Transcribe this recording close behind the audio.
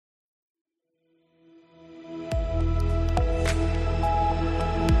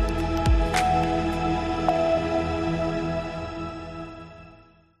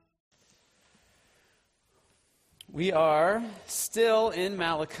We are still in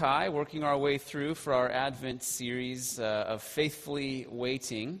Malachi, working our way through for our Advent series of Faithfully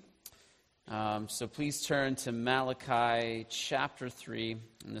Waiting. So please turn to Malachi chapter 3.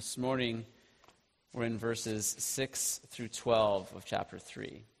 And this morning, we're in verses 6 through 12 of chapter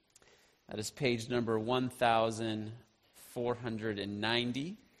 3. That is page number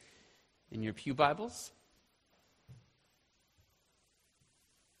 1490 in your pew Bibles.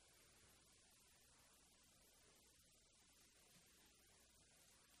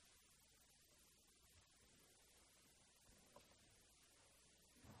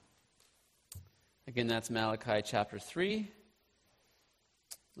 Again, that's Malachi chapter 3,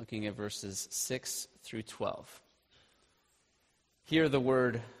 looking at verses 6 through 12. Hear the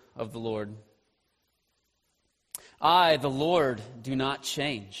word of the Lord. I, the Lord, do not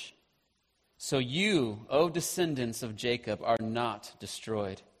change. So you, O descendants of Jacob, are not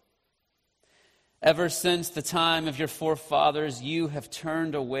destroyed. Ever since the time of your forefathers, you have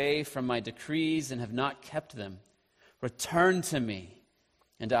turned away from my decrees and have not kept them. Return to me,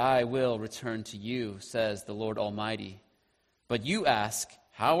 and I will return to you, says the Lord Almighty. But you ask,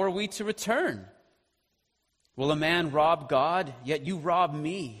 how are we to return? Will a man rob God? Yet you rob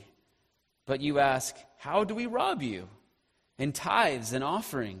me. But you ask, how do we rob you? In tithes and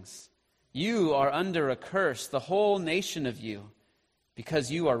offerings. You are under a curse, the whole nation of you,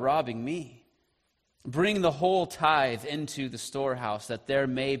 because you are robbing me. Bring the whole tithe into the storehouse, that there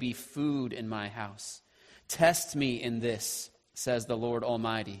may be food in my house. Test me in this, says the Lord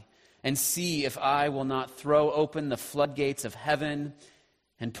Almighty, and see if I will not throw open the floodgates of heaven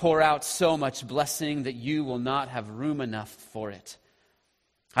and pour out so much blessing that you will not have room enough for it.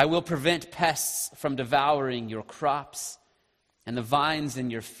 I will prevent pests from devouring your crops, and the vines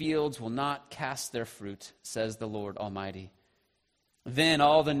in your fields will not cast their fruit, says the Lord Almighty. Then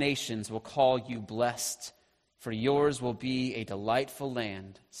all the nations will call you blessed, for yours will be a delightful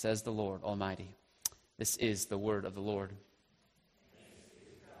land, says the Lord Almighty. This is the word of the Lord.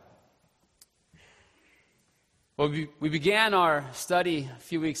 Well, we began our study a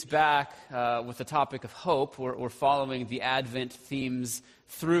few weeks back with the topic of hope. We're following the Advent themes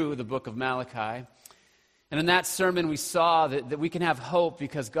through the book of Malachi. And in that sermon, we saw that we can have hope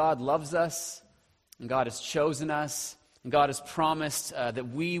because God loves us, and God has chosen us, and God has promised that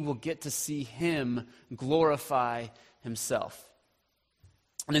we will get to see Him glorify Himself.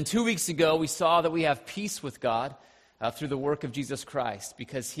 And then 2 weeks ago, we saw that we have peace with God through the work of Jesus Christ,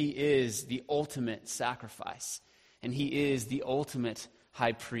 because He is the ultimate sacrifice, and He is the ultimate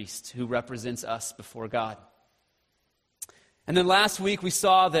high priest who represents us before God. And then last week we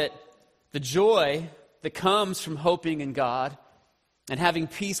saw that the joy that comes from hoping in God and having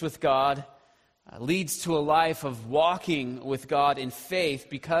peace with God leads to a life of walking with God in faith,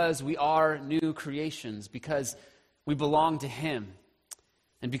 because we are new creations, because we belong to Him,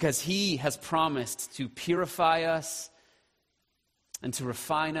 and because He has promised to purify us and to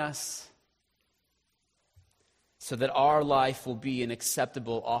refine us so that our life will be an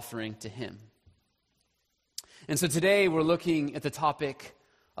acceptable offering to Him. And so today we're looking at the topic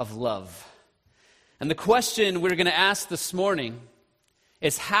of love. And the question we're going to ask this morning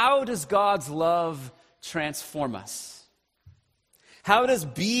is, how does God's love transform us? How does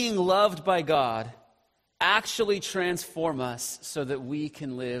being loved by God actually transform us so that we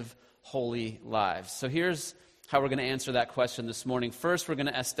can live holy lives? So here's how we're going to answer that question this morning. First, we're going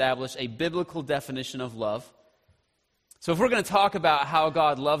to establish a biblical definition of love. So if we're going to talk about how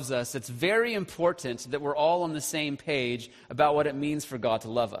God loves us, it's very important that we're all on the same page about what it means for God to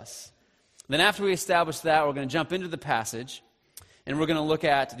love us. Then after we establish that, we're going to jump into the passage, and we're going to look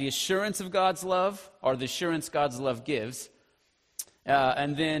at the assurance of God's love, or the assurance God's love gives,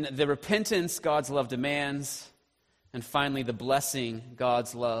 and then the repentance God's love demands, and finally the blessing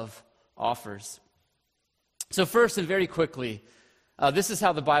God's love offers. So first, and very quickly, this is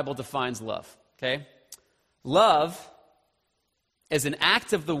how the Bible defines love, okay? Love is an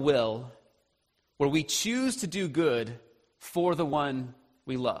act of the will where we choose to do good for the one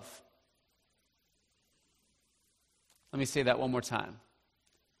we love. Let me say that one more time.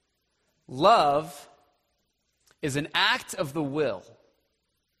 Love is an act of the will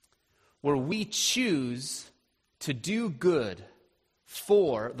where we choose to do good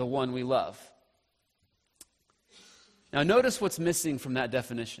for the one we love. Now notice what's missing from that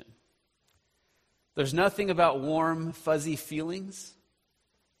definition. There's nothing about warm, fuzzy feelings.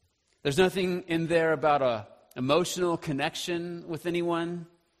 There's nothing in there about an emotional connection with anyone.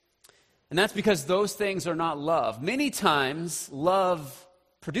 And that's because those things are not love. Many times, love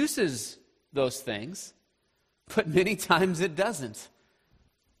produces those things, but many times it doesn't.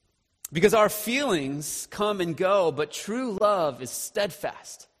 Because our feelings come and go, but true love is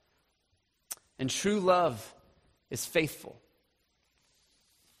steadfast. And true love is faithful.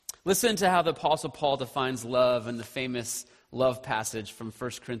 Listen to how the Apostle Paul defines love in the famous love passage from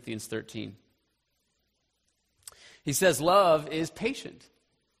 1 Corinthians 13. He says, love is patient.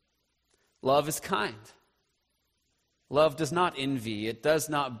 Love is kind. Love does not envy. It does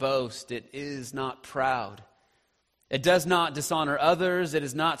not boast. It is not proud. It does not dishonor others. It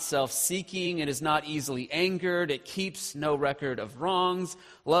is not self-seeking. It is not easily angered. It keeps no record of wrongs.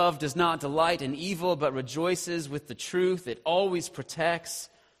 Love does not delight in evil, but rejoices with the truth. It always protects,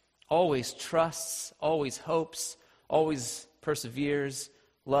 always trusts, always hopes, always perseveres.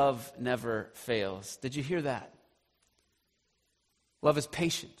 Love never fails. Did you hear that? Love is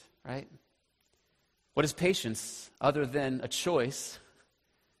patient, right? What is patience other than a choice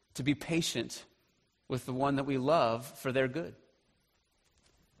to be patient with the one that we love for their good?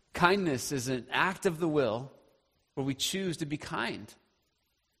 Kindness is an act of the will where we choose to be kind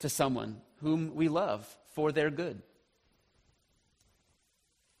to someone whom we love for their good.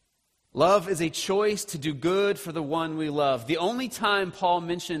 Love is a choice to do good for the one we love. The only time Paul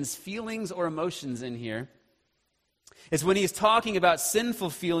mentions feelings or emotions in here is when he is talking about sinful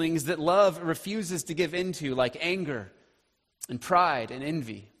feelings that love refuses to give into, like anger and pride and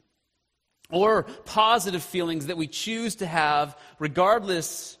envy. Or positive feelings that we choose to have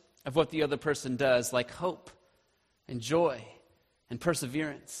regardless of what the other person does, like hope and joy and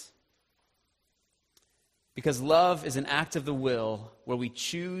perseverance. Because love is an act of the will where we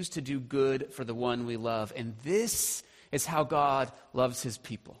choose to do good for the one we love. And this is how God loves his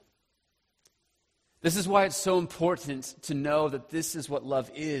people. This is why it's so important to know that this is what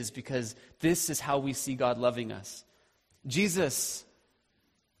love is, because this is how we see God loving us. Jesus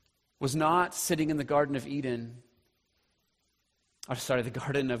was not sitting in the Garden of Eden, the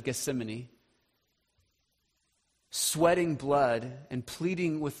Garden of Gethsemane, sweating blood and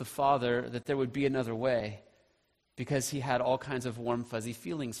pleading with the Father that there would be another way, because he had all kinds of warm, fuzzy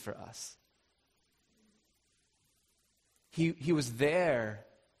feelings for us. He was there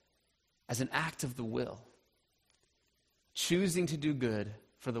as an act of the will, choosing to do good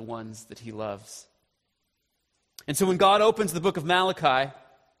for the ones that he loves. And so when God opens the book of Malachi,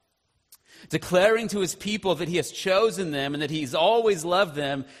 declaring to his people that he has chosen them and that he's always loved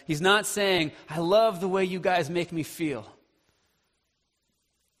them, he's not saying, I love the way you guys make me feel.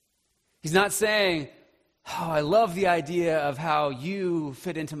 He's not saying, oh, I love the idea of how you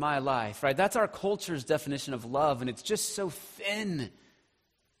fit into my life, right? That's our culture's definition of love, and it's just so thin.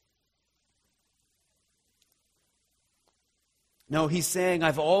 No, he's saying,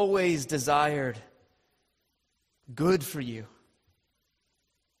 I've always desired good for you.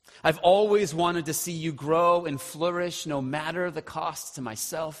 I've always wanted to see you grow and flourish no matter the cost to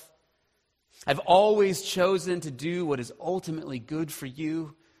myself. I've always chosen to do what is ultimately good for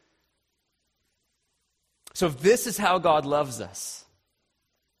you. So if this is how God loves us,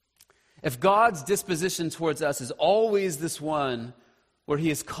 if God's disposition towards us is always this one where he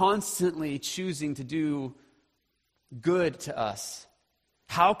is constantly choosing to do good to us,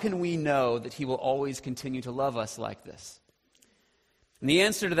 how can we know that he will always continue to love us like this? And the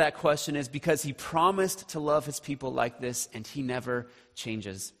answer to that question is because he promised to love his people like this, and he never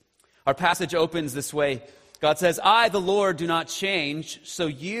changes. Our passage opens this way. God says, I, the Lord, do not change, so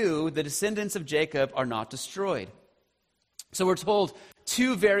you, the descendants of Jacob, are not destroyed. So we're told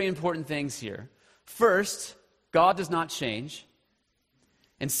two very important things here. First, God does not change.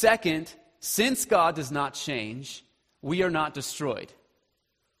 And second, since God does not change, we are not destroyed.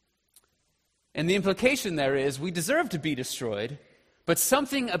 And the implication there is we deserve to be destroyed, but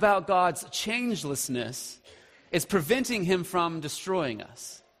something about God's changelessness is preventing him from destroying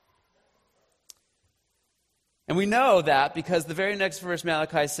us. And we know that because the very next verse,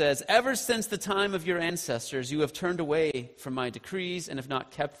 Malachi says, ever since the time of your ancestors, you have turned away from my decrees and have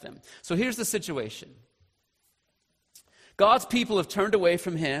not kept them. So here's the situation. God's people have turned away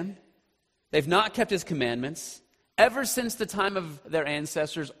from him. They've not kept his commandments ever since the time of their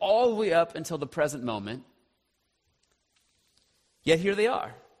ancestors, all the way up until the present moment. Yet here they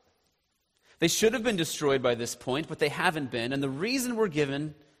are. They should have been destroyed by this point, but they haven't been. And the reason we're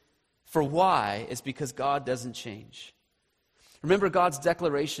given for why is because God doesn't change. Remember God's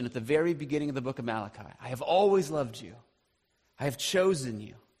declaration at the very beginning of the book of Malachi. I have always loved you. I have chosen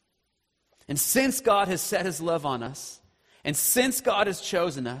you. And since God has set his love on us, and since God has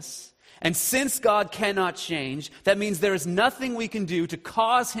chosen us, and since God cannot change, that means there is nothing we can do to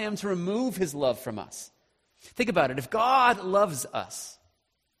cause him to remove his love from us. Think about it. If God loves us,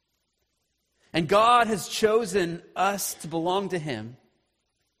 and God has chosen us to belong to him,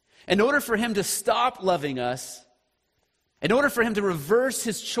 In order for him to stop loving us, in order for him to reverse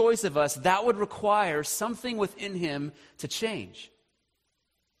his choice of us, that would require something within him to change.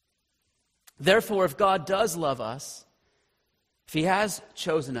 Therefore, if God does love us, if he has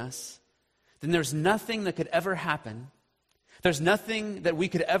chosen us, then there's nothing that could ever happen. There's nothing that we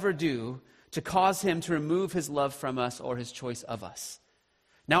could ever do to cause him to remove his love from us or his choice of us.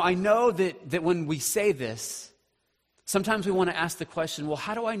 Now, I know that when we say this, sometimes we want to ask the question, well,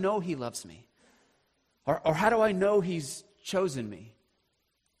 how do I know he loves me? Or how do I know he's chosen me?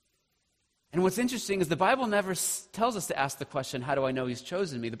 And what's interesting is the Bible never tells us to ask the question, how do I know he's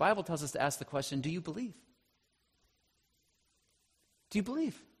chosen me? The Bible tells us to ask the question, do you believe? Do you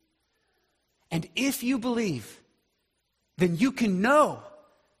believe? And if you believe, then you can know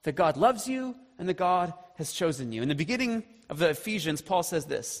that God loves you and that God has chosen you. In the beginning of the Ephesians, Paul says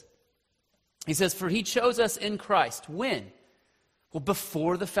this. He says, for he chose us in Christ. When? Well,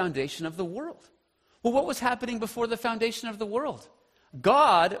 before the foundation of the world. Well, what was happening before the foundation of the world?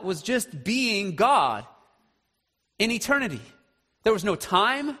 God was just being God in eternity. There was no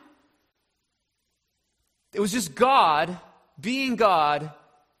time. It was just God being God.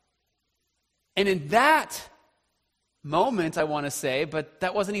 And in that moment, I want to say, but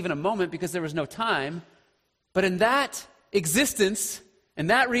that wasn't even a moment because there was no time. But in that existence, in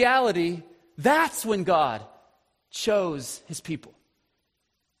that reality, that's when God chose his people.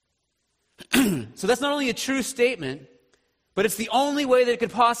 So that's not only a true statement, but it's the only way that it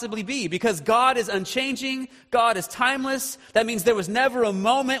could possibly be, because God is unchanging, God is timeless. That means there was never a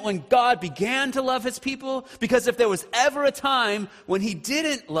moment when God began to love his people, because if there was ever a time when he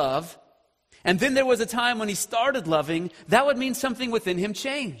didn't love, and then there was a time when he started loving, that would mean something within him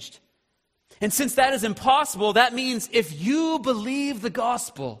changed. And since that is impossible, that means if you believe the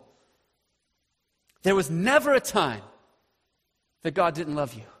gospel, there was never a time that God didn't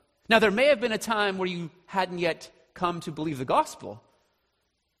love you. Now, there may have been a time where you hadn't yet come to believe the gospel.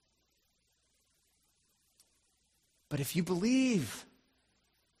 But if you believe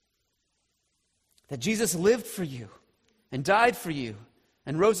that Jesus lived for you and died for you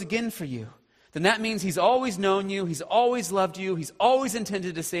and rose again for you, then that means he's always known you, he's always loved you, he's always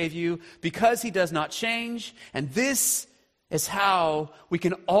intended to save you because he does not change. And this is how we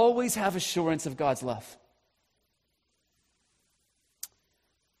can always have assurance of God's love.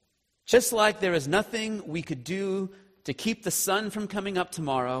 Just like there is nothing we could do to keep the sun from coming up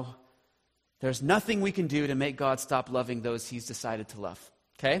tomorrow, there's nothing we can do to make God stop loving those he's decided to love.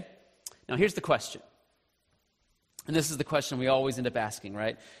 Okay? Now here's the question. And this is the question we always end up asking,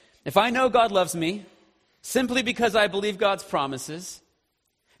 right? If I know God loves me simply because I believe God's promises,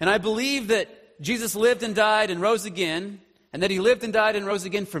 and I believe that Jesus lived and died and rose again, and that he lived and died and rose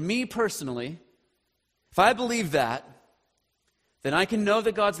again for me personally, if I believe that, then I can know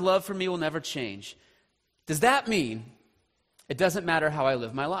that God's love for me will never change. Does that mean it doesn't matter how I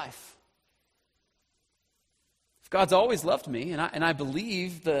live my life? If God's always loved me, and I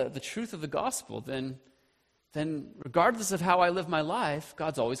believe the truth of the gospel, then regardless of how I live my life,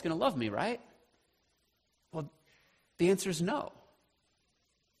 God's always going to love me, right? Well, the answer is no.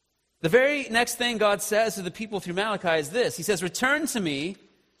 The very next thing God says to the people through Malachi is this. He says, return to me,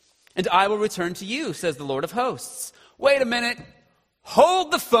 and I will return to you, says the Lord of hosts. Wait a minute. Hold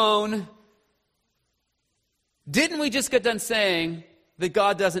the phone. Didn't we just get done saying that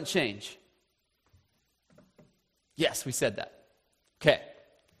God doesn't change? Yes, we said that. Okay.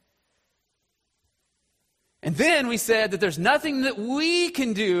 And then we said that there's nothing that we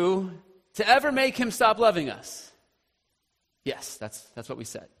can do to ever make him stop loving us. Yes, that's what we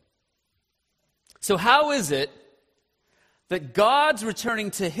said. So how is it that God's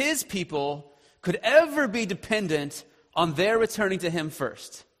returning to his people could ever be dependent on their returning to him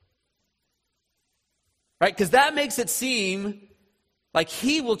first? Right? Because that makes it seem like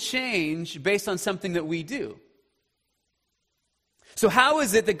he will change based on something that we do. So how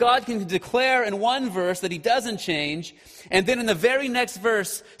is it that God can declare in one verse that he doesn't change, and then in the very next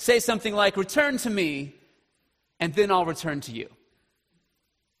verse say something like, return to me, and then I'll return to you?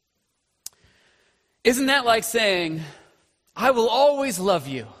 Isn't that like saying, I will always love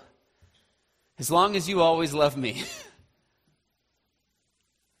you as long as you always love me?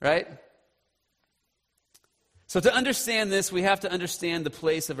 Right? So to understand this, we have to understand the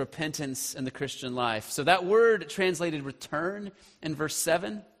place of repentance in the Christian life. So that word translated return in verse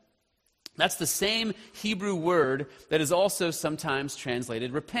 7, that's the same Hebrew word that is also sometimes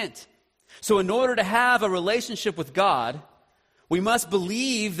translated repent. So in order to have a relationship with God, we must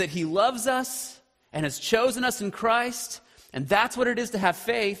believe that he loves us and has chosen us in Christ, and that's what it is to have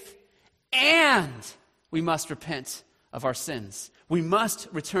faith, and we must repent of our sins. We must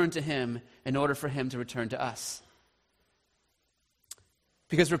return to him in order for him to return to us.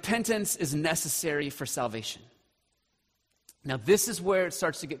 Because repentance is necessary for salvation. Now, this is where it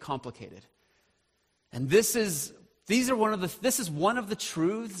starts to get complicated. And this is one of the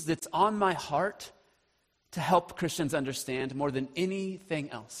truths that's on my heart to help Christians understand more than anything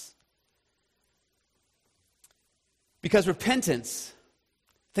else. Because repentance,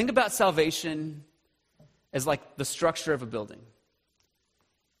 think about salvation as like the structure of a building.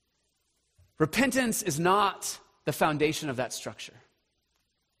 Repentance is not the foundation of that structure.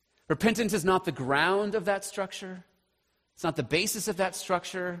 Repentance is not the ground of that structure. It's not the basis of that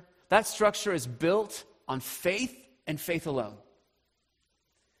structure. That structure is built on faith and faith alone.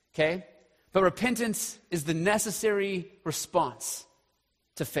 Okay? But repentance is the necessary response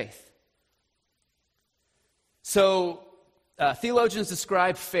to faith. So, theologians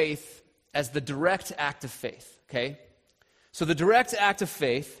describe faith as the direct act of faith. Okay? So the direct act of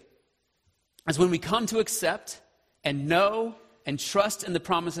faith is when we come to accept and know and trust in the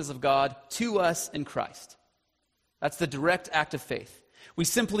promises of God to us in Christ. That's the direct act of faith. We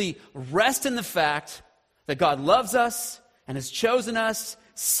simply rest in the fact that God loves us and has chosen us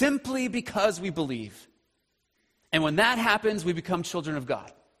simply because we believe. And when that happens, we become children of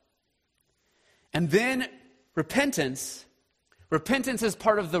God. And then repentance is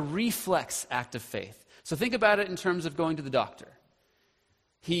part of the reflex act of faith. So think about it in terms of going to the doctor.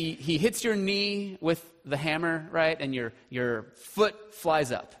 He hits your knee with the hammer, right? And your foot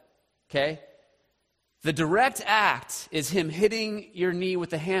flies up, okay? The direct act is him hitting your knee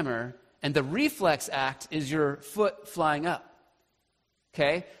with the hammer, and the reflex act is your foot flying up.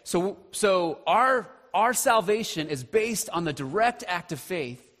 Okay? So our salvation is based on the direct act of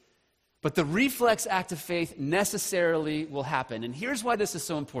faith, but the reflex act of faith necessarily will happen. And here's why this is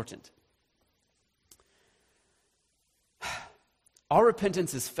so important. Our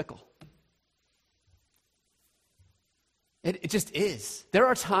repentance is fickle. It just is. There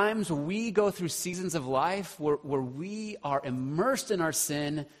are times when we go through seasons of life where we are immersed in our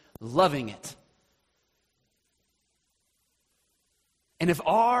sin, loving it. And if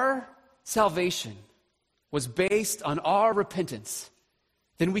our salvation was based on our repentance,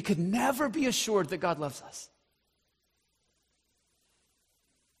 then we could never be assured that God loves us.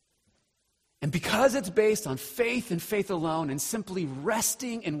 And because it's based on faith and faith alone and simply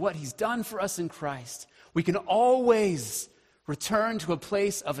resting in what he's done for us in Christ, we can always return to a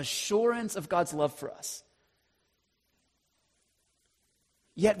place of assurance of God's love for us.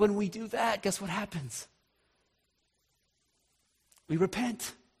 Yet when we do that, guess what happens? We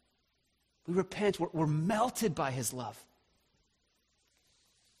repent. We repent. We're melted by his love.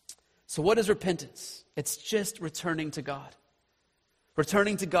 So what is repentance? It's just returning to God.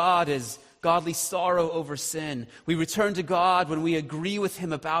 Returning to God is godly sorrow over sin. We return to God when we agree with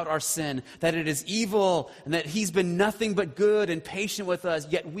him about our sin, that it is evil and that he's been nothing but good and patient with us,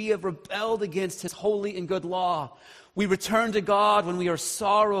 yet we have rebelled against his holy and good law. We return to God when we are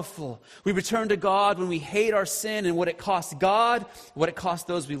sorrowful. We return to God when we hate our sin and what it costs God, what it costs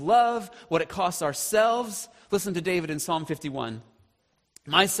those we love, what it costs ourselves. Listen to David in Psalm 51.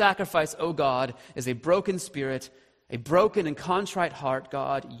 My sacrifice, O God, is a broken spirit, a broken and contrite heart,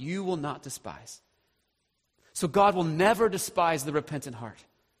 God, you will not despise. So God will never despise the repentant heart.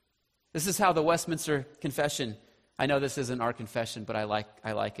 This is how the Westminster Confession, I know this isn't our confession, but I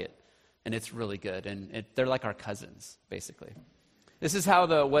like it. And it's really good. And they're like our cousins, basically. This is how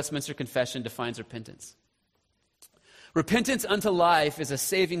the Westminster Confession defines repentance. Repentance unto life is a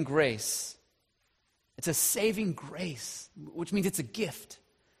saving grace. It's a saving grace, which means it's a gift,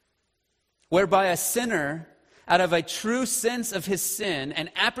 whereby a sinner, out of a true sense of his sin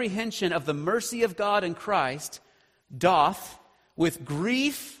and apprehension of the mercy of God in Christ, doth, with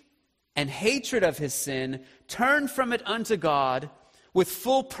grief and hatred of his sin, turn from it unto God, with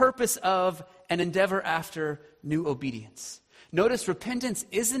full purpose of and endeavor after new obedience. Notice, repentance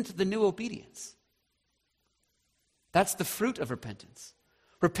isn't the new obedience. That's the fruit of repentance.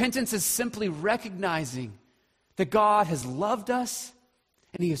 Repentance is simply recognizing that God has loved us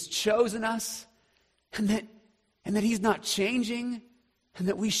and he has chosen us, and that he's not changing, and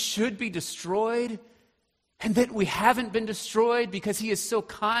that we should be destroyed, and that we haven't been destroyed because he is so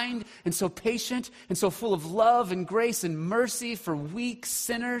kind and so patient and so full of love and grace and mercy for weak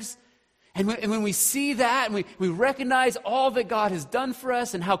sinners. And when we see that and we recognize all that God has done for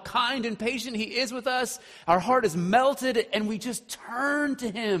us and how kind and patient he is with us, our heart is melted and we just turn to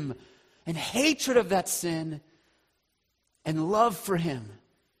him in hatred of that sin and love for him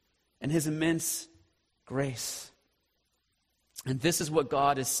and his immense grace. And this is what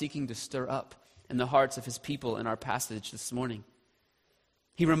God is seeking to stir up in the hearts of his people in our passage this morning.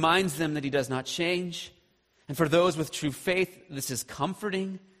 He reminds them that he does not change. And for those with true faith, this is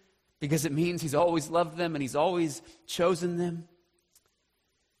comforting because it means he's always loved them and he's always chosen them.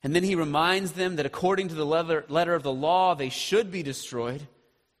 And then he reminds them that according to the letter of the law, they should be destroyed.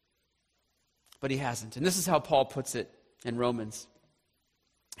 But he hasn't. And this is how Paul puts it in Romans.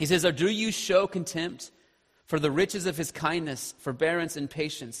 He says, "Or do you show contempt for the riches of his kindness, forbearance, and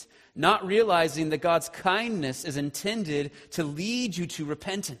patience, not realizing that God's kindness is intended to lead you to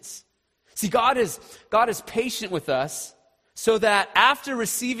repentance?" See, God is patient with us so that after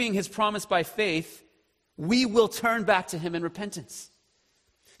receiving his promise by faith, we will turn back to him in repentance.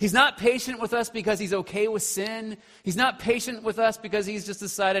 He's not patient with us because he's okay with sin. He's not patient with us because he's just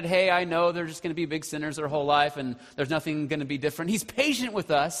decided, hey, I know they're just going to be big sinners their whole life and there's nothing going to be different. He's patient with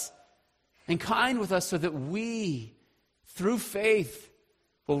us and kind with us so that we, through faith,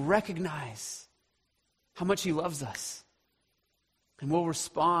 will recognize how much he loves us. And we'll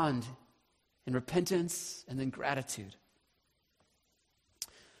respond in repentance and then gratitude.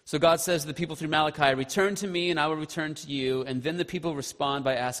 So God says to the people through Malachi, "Return to me and I will return to you." And then the people respond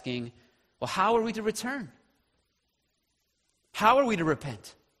by asking, well, how are we to return? How are we to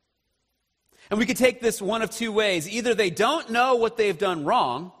repent? And we could take this one of two ways. Either they don't know what they've done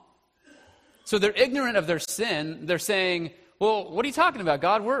wrong, so they're ignorant of their sin. They're saying, well, what are you talking about,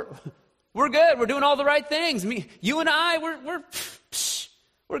 God? We're good. We're doing all the right things. You and I,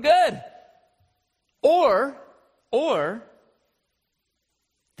 we're good. Or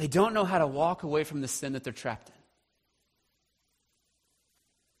they don't know how to walk away from the sin that they're trapped in.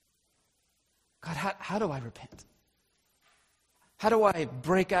 God, how do I repent? How do I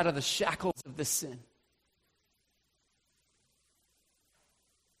break out of the shackles of this sin?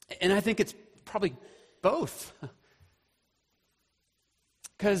 And I think it's probably both.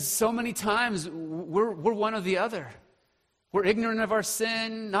 Because so many times we're one or the other. We're ignorant of our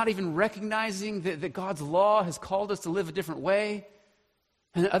sin, not even recognizing that God's law has called us to live a different way.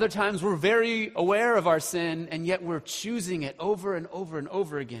 And other times we're very aware of our sin, and yet we're choosing it over and over and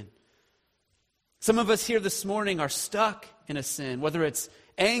over again. Some of us here this morning are stuck in a sin, whether it's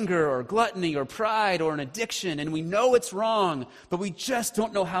anger or gluttony or pride or an addiction, and we know it's wrong, but we just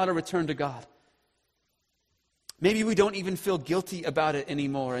don't know how to return to God. Maybe we don't even feel guilty about it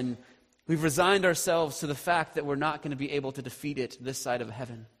anymore, and we've resigned ourselves to the fact that we're not going to be able to defeat it this side of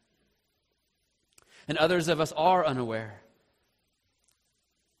heaven. And others of us are unaware.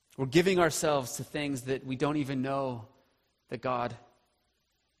 We're giving ourselves to things that we don't even know that God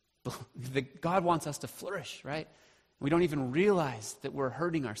wants us to flourish, right? We don't even realize that we're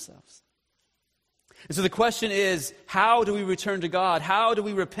hurting ourselves. And so the question is, how do we return to God? How do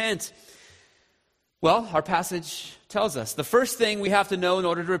we repent? Well, our passage tells us the first thing we have to know in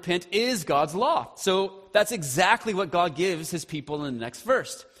order to repent is God's law. So that's exactly what God gives his people in the next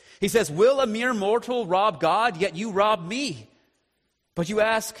verse. He says, "Will a mere mortal rob God? Yet you rob me." But you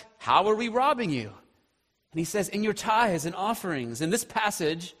ask, how are we robbing you? And he says, in your tithes and offerings. And this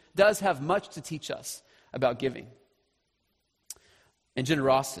passage does have much to teach us about giving and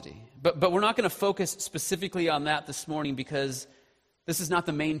generosity. But we're not going to focus specifically on that this morning because this is not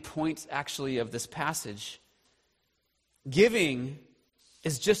the main point, actually, of this passage. Giving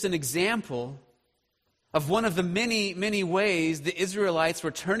is just an example of one of the many, many ways the Israelites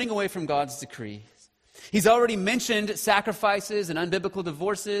were turning away from God's decree. He's already mentioned sacrifices and unbiblical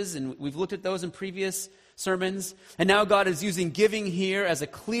divorces, and we've looked at those in previous sermons. And now God is using giving here as a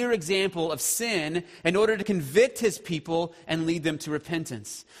clear example of sin in order to convict his people and lead them to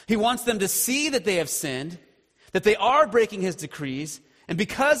repentance. He wants them to see that they have sinned, that they are breaking his decrees, and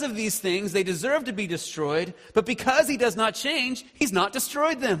because of these things, they deserve to be destroyed. But because he does not change, he's not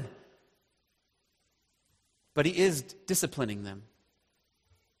destroyed them. But he is disciplining them.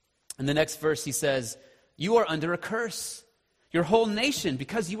 In the next verse, he says, "You are under a curse, your whole nation,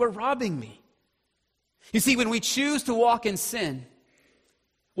 because you are robbing me." You see, when we choose to walk in sin,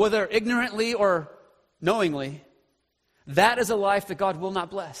 whether ignorantly or knowingly, that is a life that God will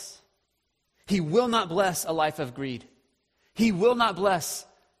not bless. He will not bless a life of greed. He will not bless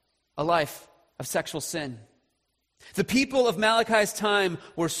a life of sexual sin. The people of Malachi's time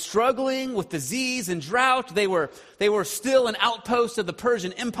were struggling with disease and drought. They were still an outpost of the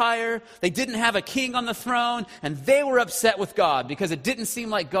Persian Empire. They didn't have a king on the throne, and they were upset with God because it didn't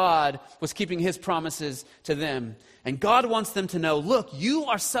seem like God was keeping his promises to them. And God wants them to know, look, you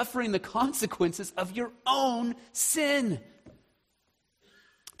are suffering the consequences of your own sin.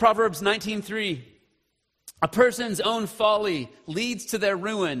 Proverbs 19:3, "A person's own folly leads to their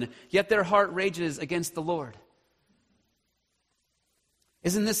ruin, yet their heart rages against the Lord."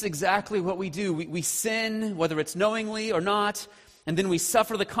 Isn't this exactly what we do? We sin, whether it's knowingly or not, and then we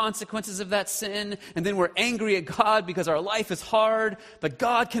suffer the consequences of that sin, and then we're angry at God because our life is hard, but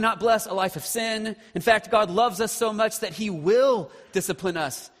God cannot bless a life of sin. In fact, God loves us so much that he will discipline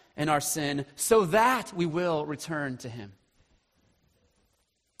us in our sin so that we will return to him.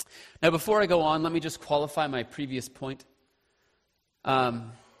 Now, before I go on, let me just qualify my previous point.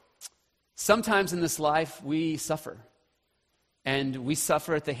 Sometimes in this life, we suffer. And we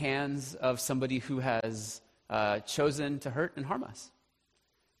suffer at the hands of somebody who has chosen to hurt and harm us.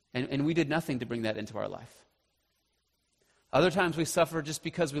 And we did nothing to bring that into our life. Other times we suffer just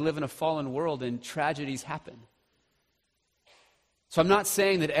because we live in a fallen world and tragedies happen. So I'm not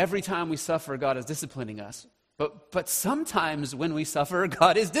saying that every time we suffer, God is disciplining us. But sometimes when we suffer,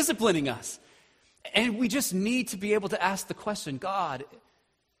 God is disciplining us. And we just need to be able to ask the question, God,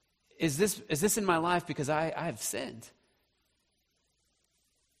 is this in my life because I have sinned?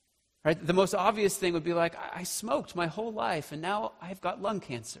 Right? The most obvious thing would be like, I smoked my whole life and now I've got lung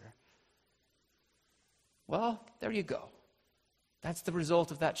cancer. Well, there you go. That's the result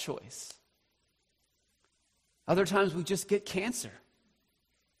of that choice. Other times we just get cancer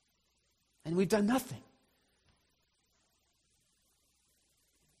and we've done nothing.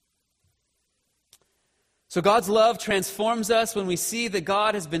 So God's love transforms us when we see that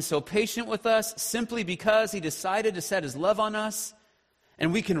God has been so patient with us simply because he decided to set his love on us.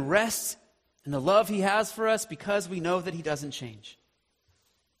 And we can rest in the love he has for us because we know that he doesn't change.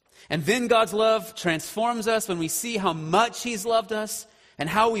 And then God's love transforms us when we see how much he's loved us and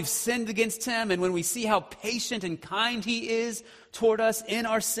how we've sinned against him, and when we see how patient and kind he is toward us in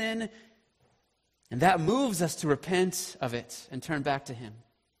our sin. And that moves us to repent of it and turn back to him.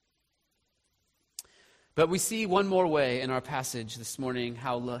 But we see one more way in our passage this morning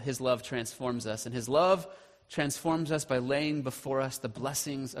how his love transforms us. And his love transforms us by laying before us the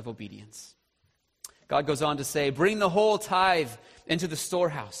blessings of obedience. God goes on to say, bring the whole tithe into the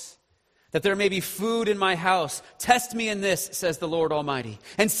storehouse, that there may be food in my house. Test me in this, says the Lord Almighty,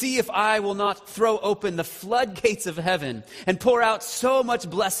 and see if I will not throw open the floodgates of heaven and pour out so much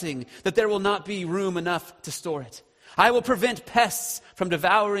blessing that there will not be room enough to store it. I will prevent pests from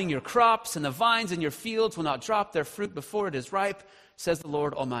devouring your crops, and the vines in your fields will not drop their fruit before it is ripe, says the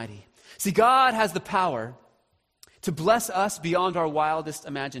Lord Almighty. See, God has the power to bless us beyond our wildest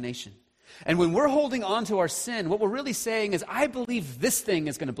imagination. And when we're holding on to our sin, what we're really saying is, I believe this thing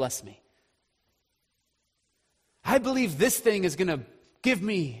is going to bless me. I believe this thing is going to give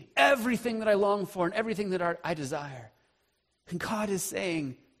me everything that I long for and everything that I desire. And God is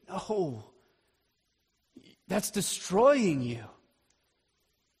saying, no, that's destroying you.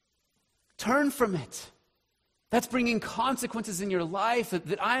 Turn from it. That's bringing consequences in your life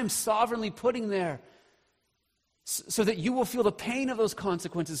that I am sovereignly putting there, so that you will feel the pain of those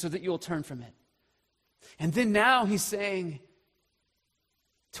consequences, so that you will turn from it. And then now he's saying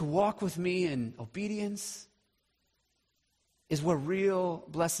to walk with me in obedience is where real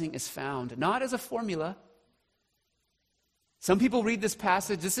blessing is found, not as a formula. Some people read this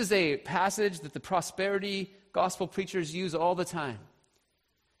passage. This is a passage that the prosperity gospel preachers use all the time.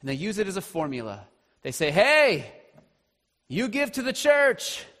 And they use it as a formula. They say, hey, you give to the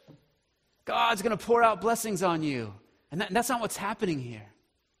church, God's going to pour out blessings on you. And that's not what's happening here.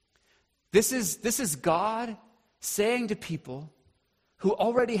 This is God saying to people who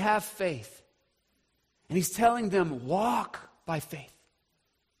already have faith, and he's telling them, walk by faith.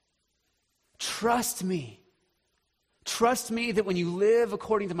 Trust me. Trust me that when you live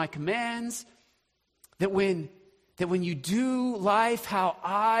according to my commands, that when you do life how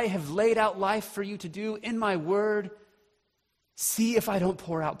I have laid out life for you to do in my word, see if I don't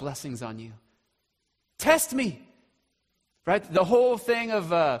pour out blessings on you. Test me. Right? The whole thing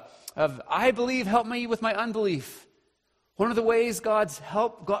of I believe, help me with my unbelief. One of the ways God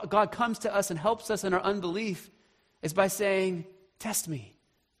comes to us and helps us in our unbelief is by saying, test me.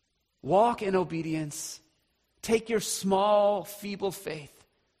 Walk in obedience. Take your small, feeble faith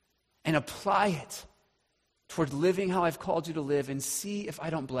and apply it toward living how I've called you to live, and see if I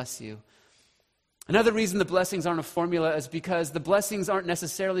don't bless you. Another reason the blessings aren't a formula is because the blessings aren't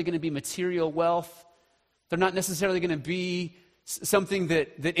necessarily going to be material wealth. They're not necessarily going to be something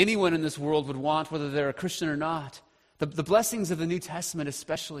that anyone in this world would want, whether they're a Christian or not. The blessings of the New Testament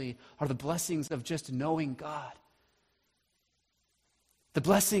especially are the blessings of just knowing God. The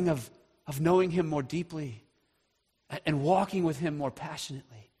blessing of knowing him more deeply and walking with him more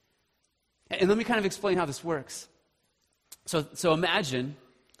passionately. And let me kind of explain how this works. So imagine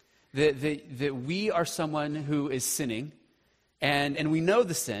that we are someone who is sinning, and we know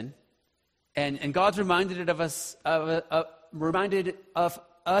the sin, and God's reminded us of of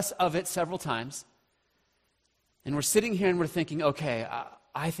us of it several times. And we're sitting here and we're thinking, okay,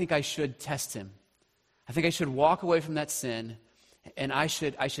 I think I should test him. I think I should walk away from that sin, and I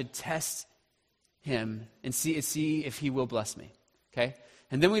should test him and see if he will bless me. Okay?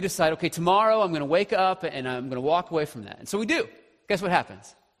 And then we decide, okay, tomorrow I'm going to wake up and I'm going to walk away from that. And so we do. Guess what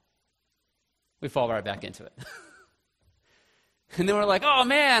happens? We fall right back into it. And then we're like, oh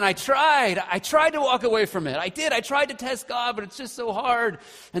man, I tried to walk away from it. I tried to test God, but it's just so hard.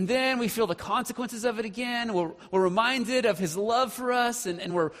 And then we feel the consequences of it again. We're reminded of his love for us,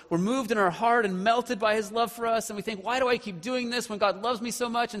 and we're moved in our heart and melted by his love for us. And we think, why do I keep doing this when God loves me so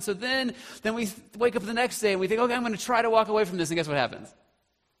much? And so then we wake up the next day and we think, okay, I'm going to try to walk away from this. And guess what happens?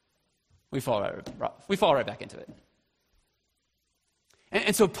 We fall right back into it.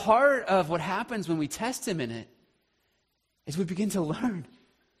 And so part of what happens when we test him in it is we begin to learn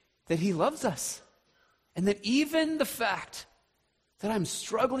that he loves us. And that even the fact that I'm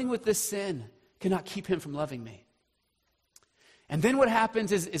struggling with this sin cannot keep him from loving me. And then what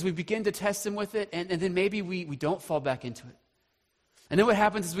happens is we begin to test him with it, and then maybe we don't fall back into it. And then what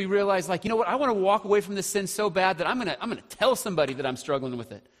happens is we realize, like, you know what, I want to walk away from this sin so bad that I'm gonna tell somebody that I'm struggling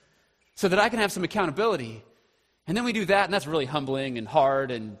with it so that I can have some accountability. And then we do that, and that's really humbling and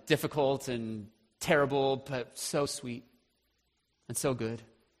hard and difficult and terrible, but so sweet. And so good,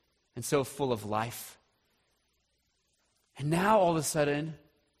 and so full of life. And now all of a sudden,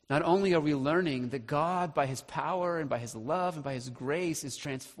 not only are we learning that God, by his power and by his love and by his grace, is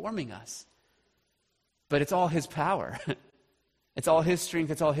transforming us, but it's all his power. It's all his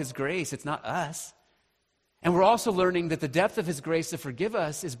strength, it's all his grace, it's not us. And we're also learning that the depth of his grace to forgive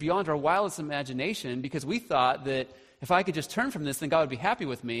us is beyond our wildest imagination, because we thought that if I could just turn from this, then God would be happy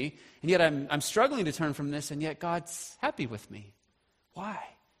with me. And yet I'm struggling to turn from this, and yet God's happy with me. Why?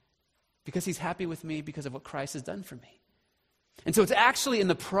 Because he's happy with me because of what Christ has done for me. And so it's actually in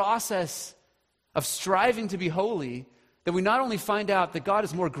the process of striving to be holy that we not only find out that God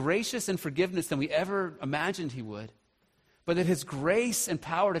is more gracious in forgiveness than we ever imagined he would, but that his grace and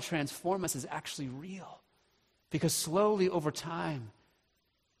power to transform us is actually real. Because slowly over time,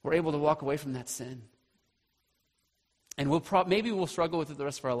 we're able to walk away from that sin. And maybe we'll struggle with it the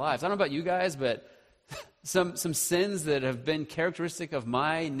rest of our lives. I don't know about you guys, but some sins that have been characteristic of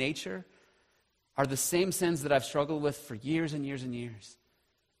my nature are the same sins that I've struggled with for years and years and years.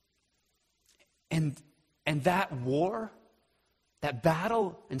 And that war, that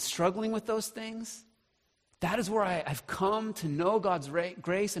battle and struggling with those things, that is where I've come to know God's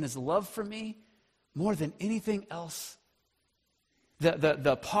grace and his love for me more than anything else.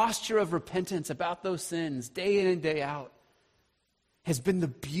 The posture of repentance about those sins, day in and day out, has been the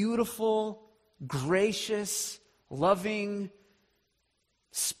beautiful, gracious, loving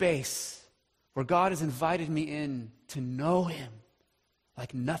space where God has invited me in to know him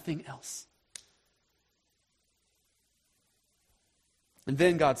like nothing else. And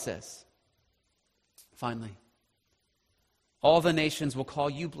then God says, finally, all the nations will call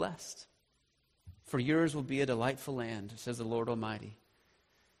you blessed, for yours will be a delightful land, says the Lord Almighty.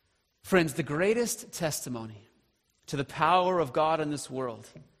 Friends, the greatest testimony to the power of God in this world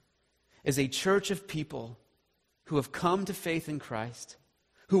is a church of people who have come to faith in Christ,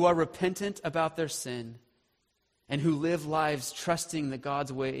 who are repentant about their sin, and who live lives trusting that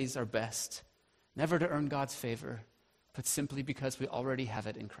God's ways are best, never to earn God's favor, but simply because we already have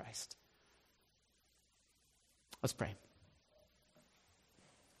it in Christ. Let's pray.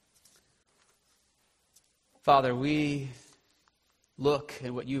 Father, we look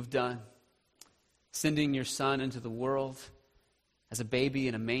at what you've done, sending your Son into the world as a baby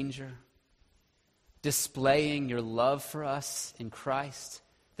in a manger, displaying your love for us in Christ,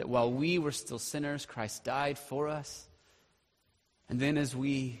 that while we were still sinners, Christ died for us. And then as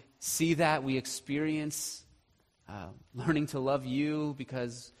we see that, we experience learning to love you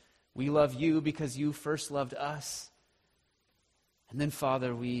because we love you because you first loved us. And then,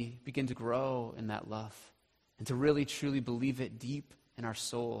 Father, we begin to grow in that love and to really, truly believe it deep in our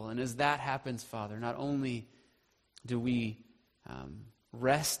soul. And as that happens, Father, not only do we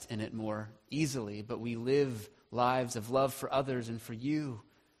rest in it more easily, but we live lives of love for others and for you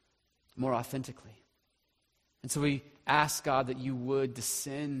more authentically. And so we ask, God, that you would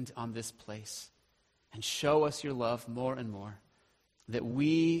descend on this place and show us your love more and more, that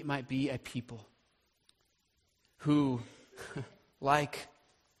we might be a people who, like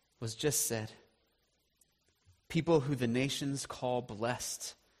was just said, people who the nations call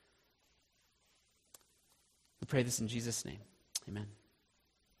blessed. We pray this in Jesus' name. Amen.